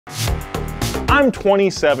I'm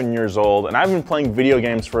 27 years old and I've been playing video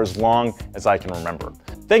games for as long as I can remember.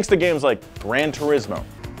 Thanks to games like Gran Turismo,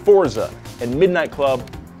 Forza, and Midnight Club,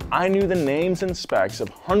 I knew the names and specs of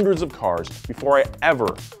hundreds of cars before I ever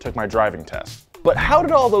took my driving test. But how did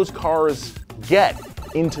all those cars get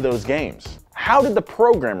into those games? How did the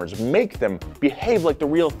programmers make them behave like the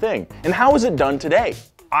real thing? And how is it done today?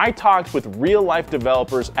 I talked with real-life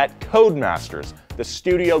developers at Codemasters, the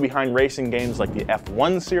studio behind racing games like the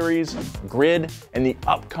F1 series, Grid, and the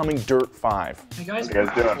upcoming Dirt 5. Hey guys. How you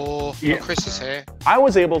guys doing? Oh, Chris is here. I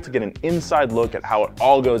was able to get an inside look at how it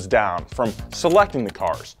all goes down, from selecting the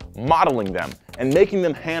cars, modeling them, and making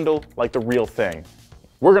them handle like the real thing.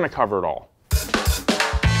 We're gonna cover it all.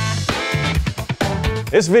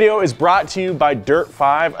 This video is brought to you by Dirt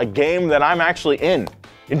 5, a game that I'm actually in.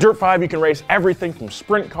 In Dirt 5, you can race everything from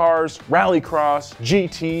sprint cars, rallycross,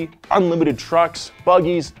 GT, unlimited trucks,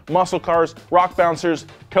 buggies, muscle cars, rock bouncers.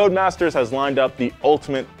 Codemasters has lined up the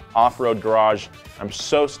ultimate off-road garage. I'm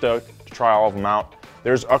so stoked to try all of them out.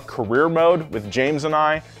 There's a career mode with James and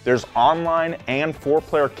I. There's online and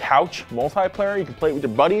 4-player couch multiplayer. You can play it with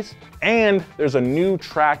your buddies. And there's a new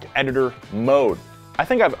track editor mode. I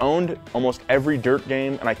think I've owned almost every Dirt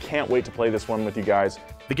game, and I can't wait to play this one with you guys.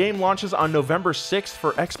 The game launches on November 6th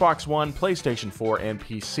for Xbox One, PlayStation 4, and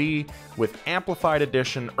PC, with Amplified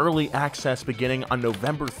Edition early access beginning on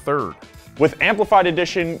November 3rd. With Amplified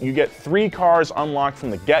Edition, you get 3 cars unlocked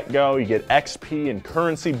from the get-go, you get XP and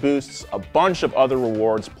currency boosts, a bunch of other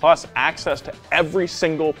rewards, plus access to every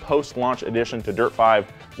single post-launch edition to Dirt 5,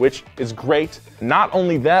 which is great. Not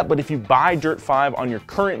only that, but if you buy Dirt 5 on your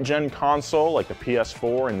current gen console, like the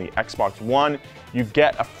PS4 and the Xbox One, you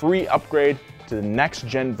get a free upgrade to the next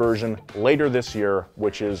gen version later this year,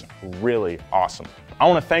 which is really awesome. I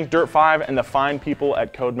want to thank Dirt 5 and the fine people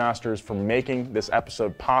at Codemasters for making this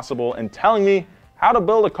episode possible and telling me how to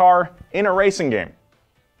build a car in a racing game.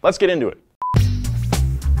 Let's get into it.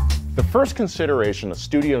 The first consideration a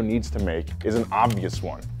studio needs to make is an obvious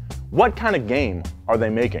one. What kind of game are they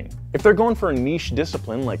making? If they're going for a niche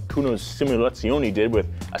discipline like Kuno's Simulazioni did with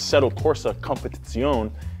Assetto Corsa Competizione,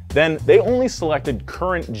 then they only selected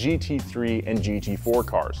current GT3 and GT4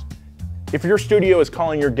 cars. If your studio is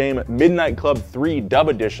calling your game Midnight Club 3 Dub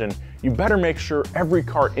Edition, you better make sure every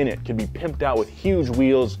car in it can be pimped out with huge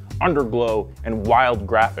wheels, underglow, and wild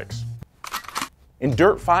graphics. In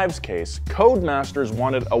Dirt 5's case, Codemasters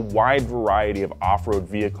wanted a wide variety of off-road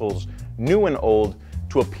vehicles, new and old,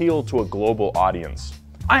 to appeal to a global audience.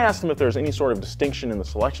 I asked them if there's any sort of distinction in the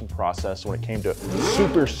selection process when it came to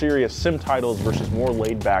super serious sim titles versus more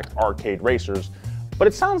laid-back arcade racers, but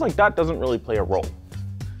it sounds like that doesn't really play a role.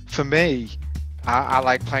 For me, I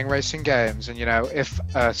like playing racing games, and you know, if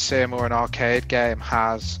a sim or an arcade game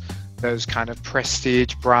has those kind of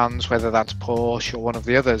prestige brands, whether that's Porsche or one of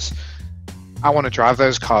the others, I want to drive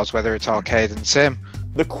those cars, whether it's arcade and sim.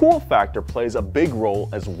 The cool factor plays a big role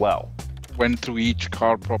as well. Went through each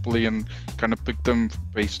car properly and kind of picked them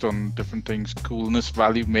based on different things, coolness,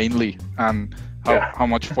 value mainly, and how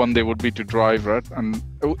much fun they would be to drive, right? And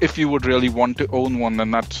if you would really want to own one, then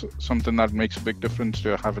that's something that makes a big difference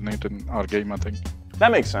to having it in our game, I think.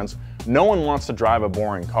 That makes sense. No one wants to drive a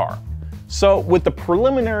boring car. So with the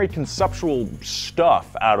preliminary conceptual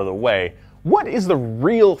stuff out of the way, what is the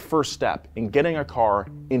real first step in getting a car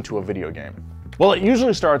into a video game? Well, it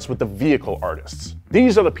usually starts with the vehicle artists.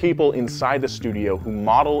 These are the people inside the studio who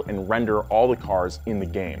model and render all the cars in the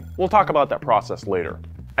game. We'll talk about that process later.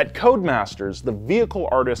 At Codemasters, the vehicle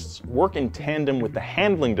artists work in tandem with the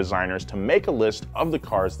handling designers to make a list of the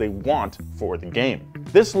cars they want for the game.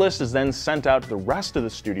 This list is then sent out to the rest of the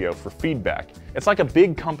studio for feedback. It's like a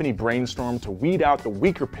big company brainstorm to weed out the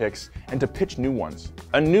weaker picks and to pitch new ones.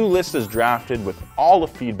 A new list is drafted with all the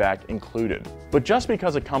feedback included. But just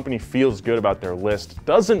because a company feels good about their list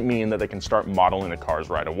doesn't mean that they can start modeling the cars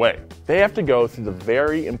right away. They have to go through the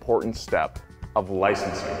very important step of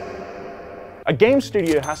licensing. A game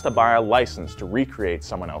studio has to buy a license to recreate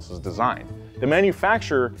someone else's design. The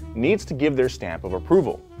manufacturer needs to give their stamp of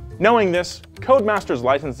approval. Knowing this, Codemasters'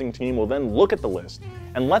 licensing team will then look at the list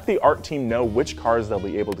and let the art team know which cars they'll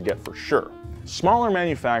be able to get for sure. Smaller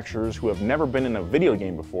manufacturers who have never been in a video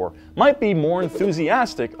game before might be more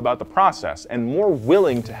enthusiastic about the process and more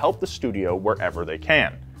willing to help the studio wherever they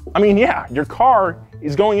can. I mean, yeah, your car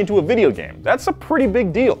is going into a video game. That's a pretty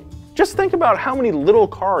big deal. Just think about how many little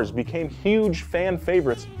cars became huge fan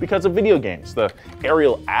favorites because of video games. The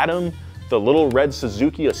Ariel Atom, the little red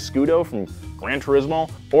Suzuki Escudo from Gran Turismo,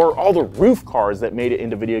 or all the roof cars that made it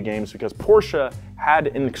into video games because Porsche had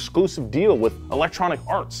an exclusive deal with Electronic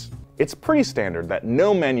Arts. It's pretty standard that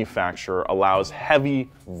no manufacturer allows heavy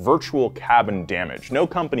virtual cabin damage. No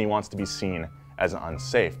company wants to be seen as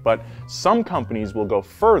unsafe, but some companies will go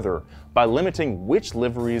further by limiting which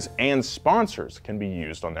liveries and sponsors can be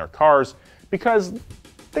used on their cars because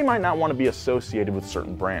they might not want to be associated with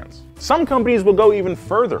certain brands. Some companies will go even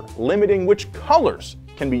further, limiting which colors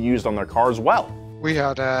can be used on their car as well. We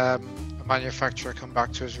had a manufacturer come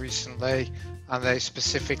back to us recently, and they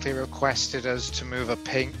specifically requested us to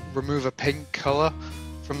remove a pink color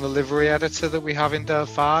from the livery editor that we have in Dirt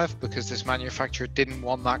 5 because this manufacturer didn't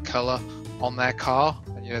want that color on their car.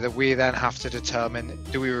 And that we then have to determine,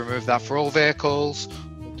 do we remove that for all vehicles,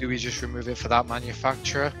 or do we just remove it for that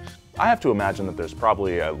manufacturer? I have to imagine that there's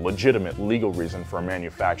probably a legitimate legal reason for a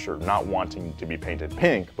manufacturer not wanting to be painted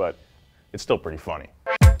pink, but it's still pretty funny.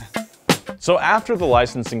 So after the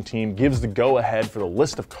licensing team gives the go-ahead for the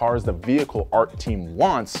list of cars the vehicle art team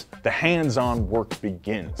wants, the hands-on work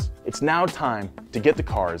begins. It's now time to get the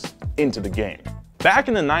cars into the game. Back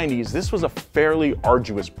in the 90s, this was a fairly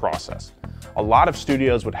arduous process. A lot of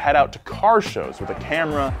studios would head out to car shows with a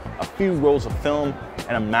camera, a few rolls of film,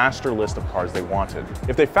 and a master list of cars they wanted.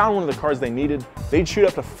 If they found one of the cars they needed, they'd shoot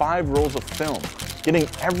up to 5 rolls of film, getting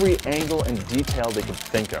every angle and detail they could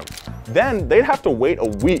think of. Then they'd have to wait a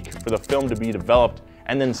week for the film to be developed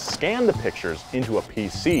and then scan the pictures into a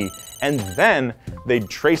PC, and then they'd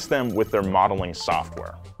trace them with their modeling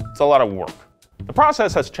software. It's a lot of work. The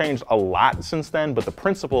process has changed a lot since then, but the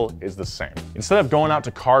principle is the same. Instead of going out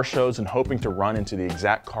to car shows and hoping to run into the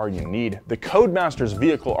exact car you need, the Codemasters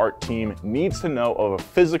vehicle art team needs to know of a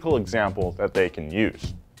physical example that they can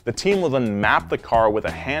use. The team will then map the car with a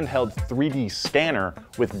handheld 3D scanner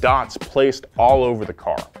with dots placed all over the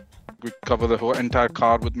car. We cover the whole entire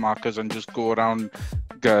car with markers and just go around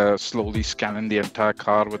slowly scanning the entire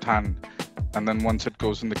car with hand. And then once it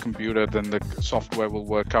goes in the computer, then the software will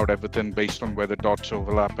work out everything based on where the dots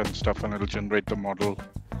overlap and stuff, and it'll generate the model.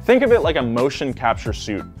 Think of it like a motion capture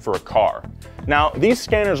suit for a car. Now, these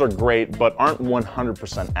scanners are great, but aren't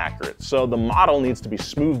 100% accurate, so the model needs to be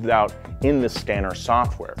smoothed out in the scanner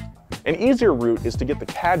software. An easier route is to get the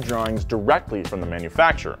CAD drawings directly from the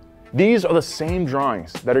manufacturer. These are the same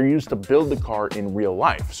drawings that are used to build the car in real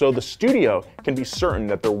life, so the studio can be certain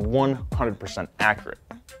that they're 100% accurate.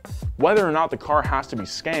 Whether or not the car has to be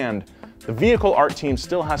scanned, the vehicle art team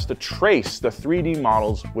still has to trace the 3D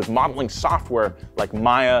models with modeling software like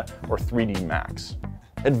Maya or 3D Max.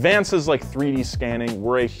 Advances like 3D scanning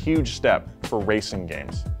were a huge step for racing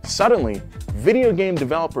games. Suddenly, video game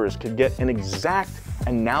developers could get an exact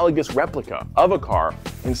analogous replica of a car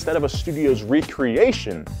instead of a studio's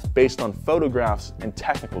recreation based on photographs and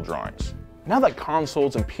technical drawings. Now that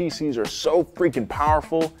consoles and PCs are so freaking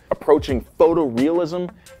powerful, approaching photorealism,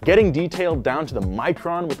 getting detail down to the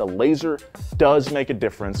micron with a laser does make a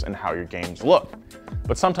difference in how your games look.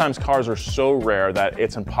 But sometimes cars are so rare that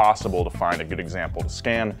it's impossible to find a good example to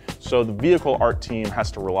scan, so the vehicle art team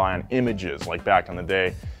has to rely on images like back in the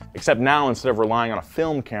day, except now instead of relying on a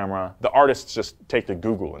film camera, the artists just take to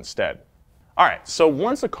Google instead. Alright, so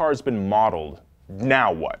once a car's been modeled,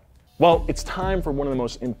 now what? Well, it's time for one of the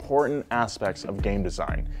most important aspects of game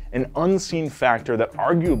design, an unseen factor that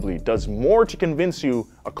arguably does more to convince you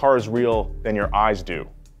a car is real than your eyes do.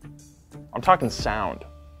 I'm talking sound.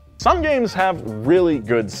 Some games have really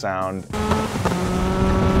good sound,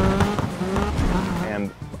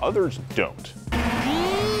 and others don't.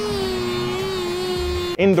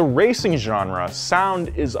 In the racing genre, sound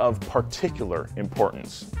is of particular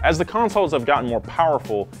importance. As the consoles have gotten more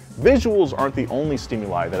powerful, visuals aren't the only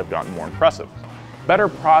stimuli that have gotten more impressive. Better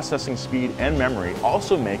processing speed and memory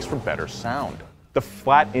also makes for better sound. The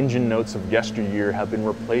flat engine notes of yesteryear have been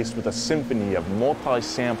replaced with a symphony of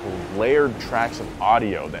multi-sampled, layered tracks of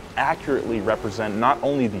audio that accurately represent not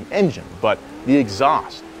only the engine, but the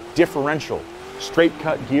exhaust, differential,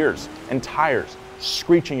 straight-cut gears, and tires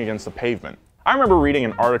screeching against the pavement. I remember reading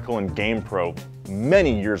an article in GamePro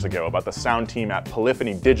many years ago about the sound team at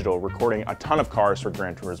Polyphony Digital recording a ton of cars for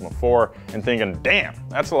Gran Turismo 4 and thinking, damn,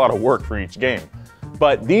 that's a lot of work for each game.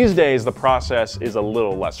 But these days, the process is a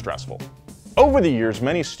little less stressful. Over the years,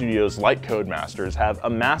 many studios like Codemasters have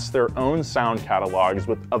amassed their own sound catalogs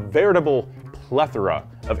with a veritable plethora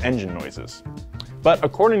of engine noises. But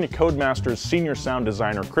according to Codemasters senior sound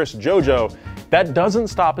designer Chris Jojo, that doesn't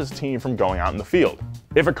stop his team from going out in the field.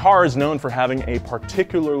 If a car is known for having a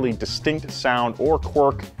particularly distinct sound or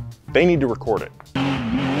quirk, they need to record it.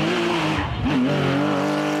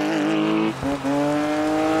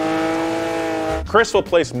 Chris will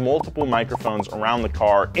place multiple microphones around the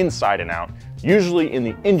car, inside and out, usually in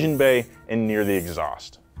the engine bay and near the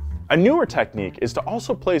exhaust. A newer technique is to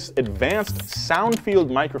also place advanced sound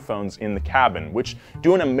field microphones in the cabin, which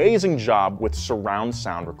do an amazing job with surround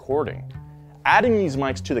sound recording. Adding these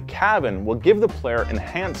mics to the cabin will give the player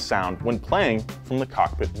enhanced sound when playing from the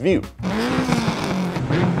cockpit view.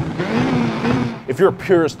 If you're a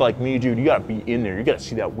purist like me, dude, you gotta be in there. You gotta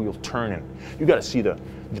see that wheel turning. You gotta see the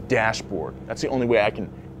dashboard. That's the only way I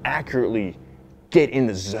can accurately get in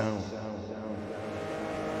the zone.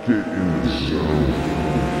 Get in the zone.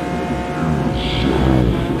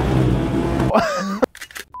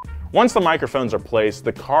 Once the microphones are placed,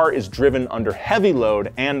 the car is driven under heavy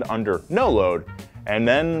load and under no load, and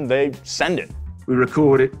then they send it. We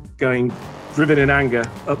record it going driven in anger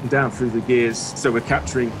up and down through the gears, so we're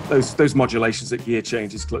capturing those modulations at gear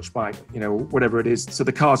changes, clutch bite, whatever it is. So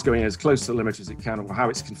the car's going as close to the limit as it can, or how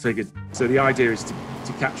it's configured. So the idea is to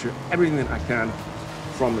capture everything that I can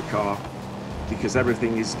from the car, because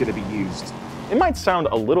everything is going to be used. It might sound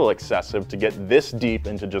a little excessive to get this deep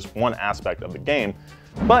into just one aspect of the game,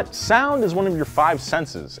 but sound is one of your 5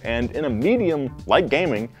 senses, and in a medium like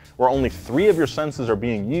gaming, where only 3 of your senses are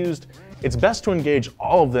being used, it's best to engage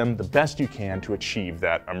all of them the best you can to achieve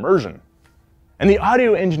that immersion. And the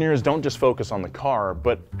audio engineers don't just focus on the car,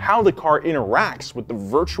 but how the car interacts with the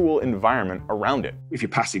virtual environment around it. If you're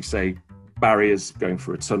passive, say, barriers going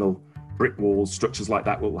through a tunnel, brick walls, structures like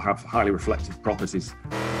that will have highly reflective properties.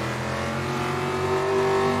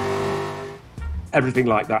 Everything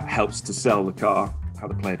like that helps to sell the car, how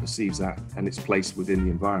the player perceives that, and its place within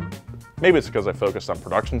the environment. Maybe it's because I focused on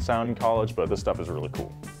production sound in college, but this stuff is really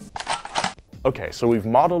cool. Okay, so we've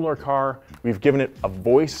modeled our car, we've given it a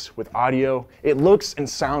voice with audio. It looks and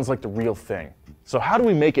sounds like the real thing. So how do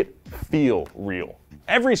we make it feel real?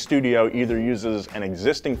 Every studio either uses an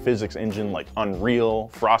existing physics engine like Unreal,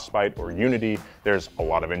 Frostbite, or Unity. There's a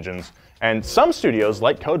lot of engines. And some studios,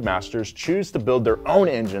 like Codemasters, choose to build their own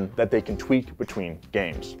engine that they can tweak between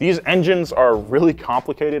games. These engines are really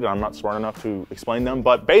complicated, and I'm not smart enough to explain them,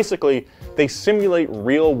 but basically, they simulate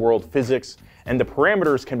real-world physics, and the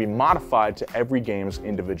parameters can be modified to every game's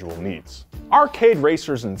individual needs. Arcade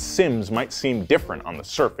racers and sims might seem different on the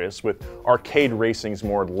surface, with arcade racing's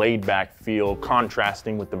more laid-back feel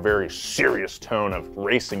contrasting with the very serious tone of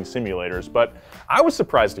racing simulators, but I was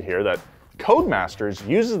surprised to hear that Codemasters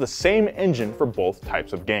uses the same engine for both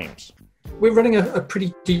types of games. We're running a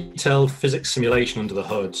pretty detailed physics simulation under the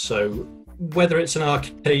hood, so whether it's an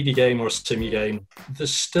arcade game or a simu game,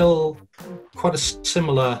 there's still quite a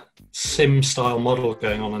similar sim-style model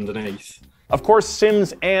going on underneath. Of course,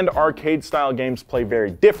 sims and arcade-style games play very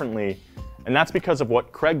differently, and that's because of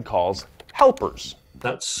what Craig calls helpers.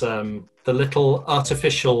 That's the little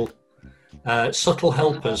artificial subtle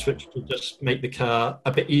helpers which will just make the car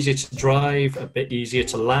a bit easier to drive, a bit easier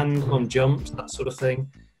to land on jumps, that sort of thing.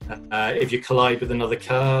 If you collide with another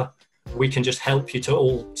car, we can just help you to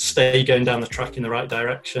all stay going down the track in the right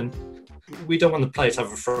direction. We don't want the player to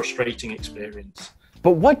have a frustrating experience.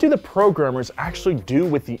 But what do the programmers actually do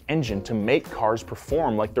with the engine to make cars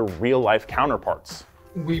perform like their real-life counterparts?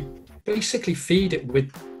 We basically feed it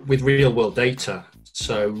with real-world data.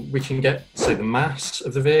 So we can get, say, the mass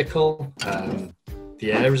of the vehicle,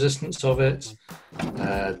 the air resistance of it,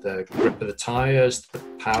 the grip of the tyres, the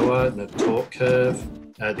power, the torque curve,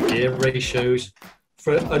 the gear ratios.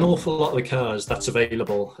 For an awful lot of the cars, that's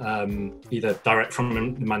available either direct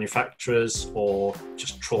from the manufacturers or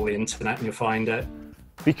just trawl the internet and you'll find it.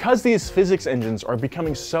 Because these physics engines are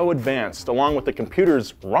becoming so advanced, along with the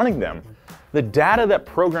computers running them, the data that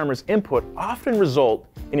programmers input often result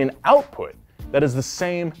in an output that is the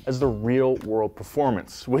same as the real-world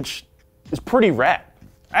performance, which is pretty rad.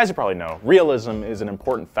 As you probably know, realism is an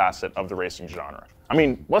important facet of the racing genre. I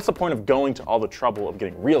mean, what's the point of going to all the trouble of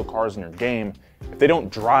getting real cars in your game if they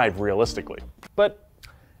don't drive realistically? But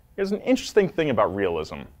here's an interesting thing about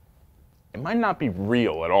realism. It might not be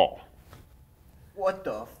real at all. What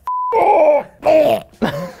the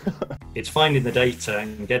It's finding the data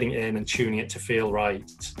and getting it in and tuning it to feel right.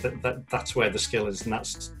 That's where the skill is, and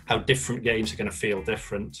that's how different games are going to feel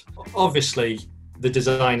different. Obviously, the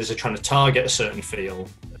designers are trying to target a certain feel.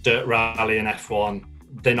 Dirt Rally and F1,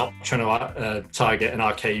 they're not trying to target an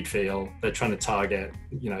arcade feel. They're trying to target,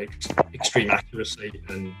 extreme accuracy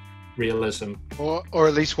and realism. Or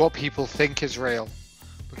at least what people think is real.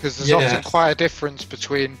 Because there's often quite a difference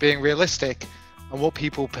between being realistic and what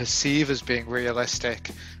people perceive as being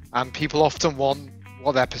realistic. And people often want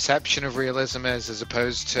what their perception of realism is as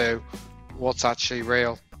opposed to what's actually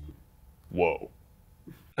real. Whoa.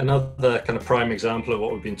 Another kind of prime example of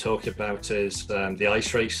what we've been talking about is the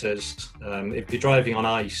ice races. If you're driving on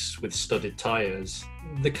ice with studded tyres,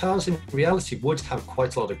 the cars in reality would have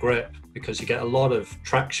quite a lot of grip because you get a lot of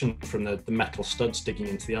traction from the metal studs digging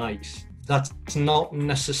into the ice. That's not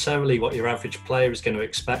necessarily what your average player is going to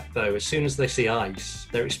expect, though. As soon as they see ice,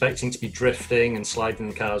 they're expecting to be drifting and sliding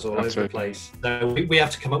the cars all over the place. So we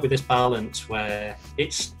have to come up with this balance where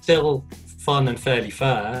it's still fun and fairly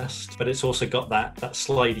fast, but it's also got that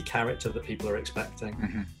slidey character that people are expecting.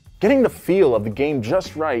 Mm-hmm. Getting the feel of the game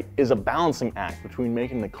just right is a balancing act between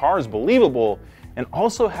making the cars believable and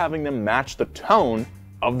also having them match the tone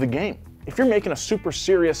of the game. If you're making a super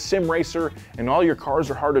serious sim racer and all your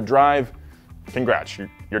cars are hard to drive, congrats,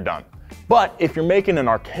 you're done. But if you're making an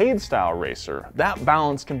arcade style racer, that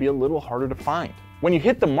balance can be a little harder to find. When you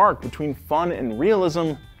hit the mark between fun and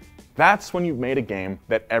realism, that's when you've made a game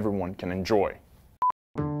that everyone can enjoy.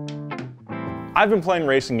 I've been playing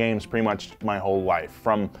racing games pretty much my whole life,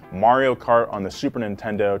 from Mario Kart on the Super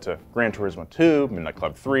Nintendo to Gran Turismo 2, Midnight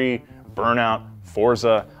Club 3, Burnout,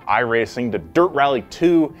 Forza, iRacing, to Dirt Rally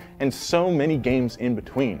 2, and so many games in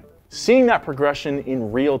between. Seeing that progression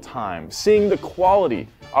in real time, seeing the quality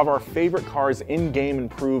of our favorite cars in-game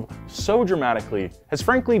improve so dramatically has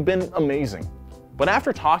frankly been amazing. But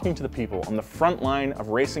after talking to the people on the front line of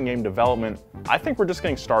racing game development, I think we're just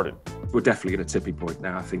getting started. We're definitely at a tipping point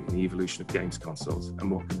now, I think, in the evolution of games consoles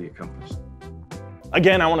and what can be accomplished.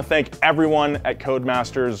 Again, I want to thank everyone at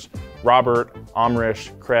Codemasters, Robert,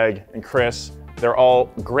 Amrish, Craig, and Chris. They're all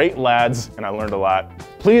great lads, and I learned a lot.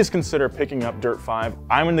 Please consider picking up Dirt 5.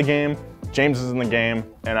 I'm in the game, James is in the game,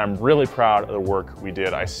 and I'm really proud of the work we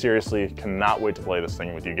did. I seriously cannot wait to play this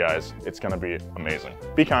thing with you guys. It's gonna be amazing.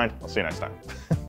 Be kind, I'll see you next time.